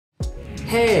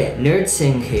Hey, Nerd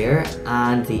Singh here,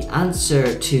 and the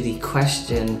answer to the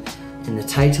question in the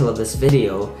title of this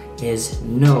video is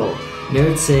no.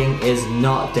 Nerd Singh is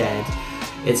not dead.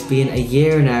 It's been a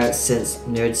year now since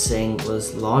Nerd Singh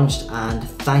was launched, and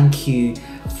thank you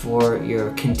for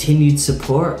your continued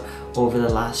support over the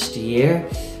last year.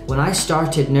 When I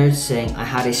started Nerd Singh, I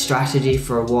had a strategy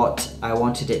for what I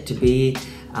wanted it to be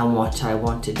and what I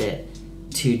wanted it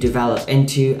to develop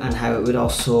into, and how it would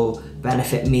also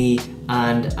benefit me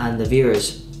and the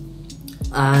viewers.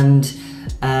 And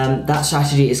that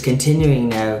strategy is continuing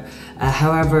now.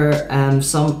 However,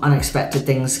 some unexpected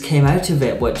things came out of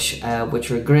it which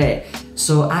were great.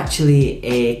 So actually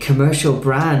a commercial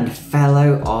brand fell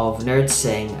out of Nerd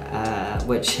Singh,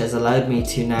 which has allowed me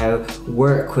to now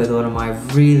work with one of my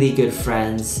really good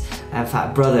friends, in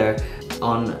fact brother,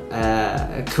 on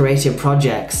creative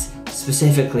projects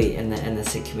specifically in the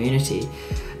Sikh community.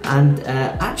 And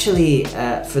actually,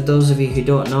 for those of you who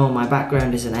don't know, my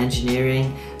background is in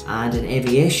engineering and in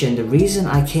aviation. The reason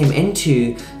I came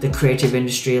into the creative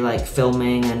industry, like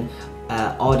filming and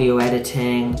audio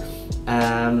editing,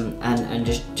 and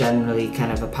just generally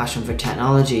kind of a passion for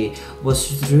technology,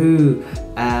 was through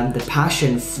the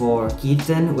passion for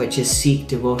Kirtan, which is Sikh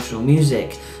devotional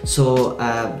music. So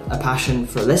a passion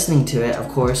for listening to it, of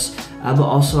course, but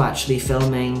also actually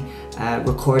filming,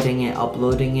 recording it,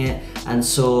 uploading it, and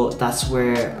so that's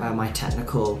where my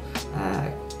technical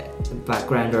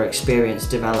background or experience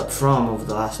developed from over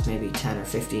the last maybe 10 or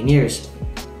 15 years.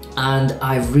 And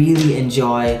I really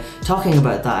enjoy talking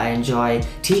about that. I enjoy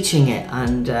teaching it,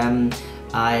 and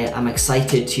I am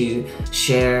excited to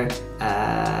share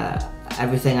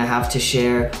everything I have to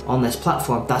share on this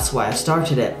platform. That's why I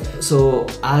started it. So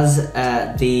as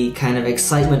the kind of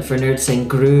excitement for Nerd Singh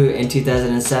grew in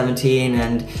 2017,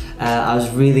 and I was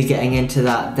really getting into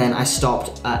that, then I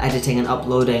stopped editing and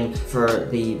uploading for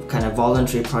the kind of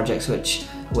voluntary projects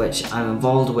which I'm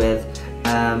involved with,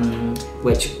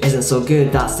 which isn't so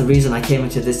good. That's the reason I came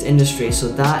into this industry. So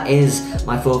that is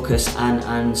my focus,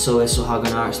 and so is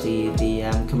Suhagan Arts, the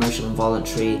commercial and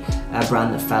voluntary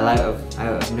brand that fell out of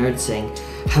Nerd Singh.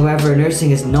 However, Nerd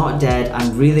Singh is not dead.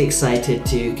 I'm really excited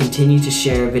to continue to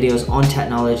share videos on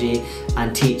technology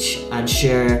and teach and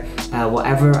share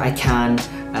whatever I can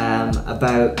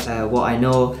about what I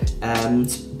know,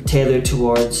 tailored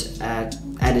towards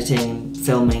editing,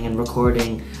 filming and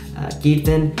recording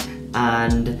Kirtan.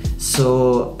 And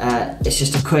so it's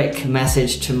just a quick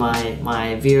message to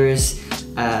my viewers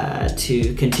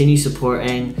to continue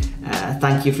supporting.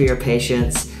 Thank you for your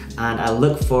patience, and I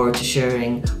look forward to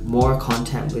sharing more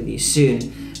content with you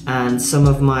soon. And some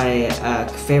of my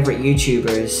favorite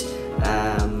YouTubers,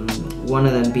 one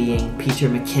of them being Peter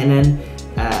McKinnon,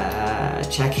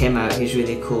 check him out, he's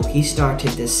really cool. He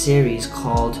started this series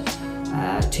called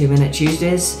 2 Minute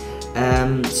Tuesdays.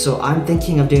 So I'm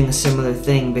thinking of doing a similar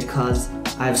thing, because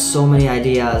I have so many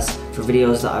ideas for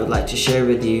videos that I would like to share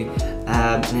with you,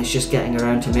 and it's just getting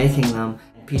around to making them.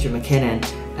 Peter McKinnon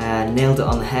nailed it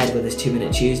on the head with his 2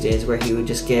 Minute Tuesdays, where he would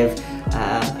just give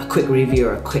a quick review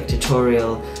or a quick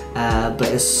tutorial, but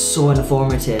it's so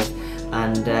informative.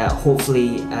 And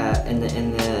hopefully in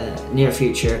the near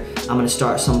future I'm going to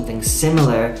start something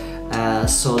similar,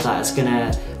 so that it's going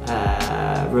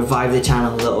to revive the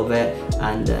channel a little bit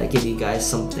and give you guys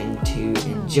something to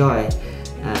enjoy.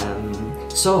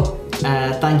 So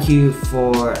thank you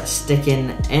for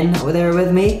sticking in there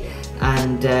with me,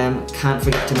 and can't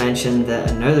forget to mention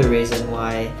that another reason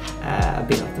why I've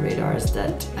been off the radar is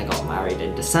that I got married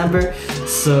in December,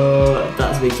 so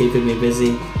that's been keeping me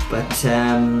busy. But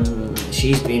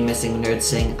she's been missing Nerd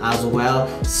Singh as well,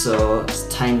 so it's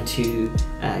time to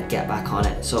get back on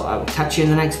it. So I will catch you in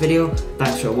the next video.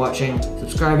 Thanks for watching.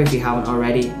 Subscribe if you haven't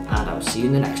already, and I will see you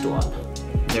in the next one.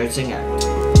 Nerd Singh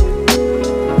out.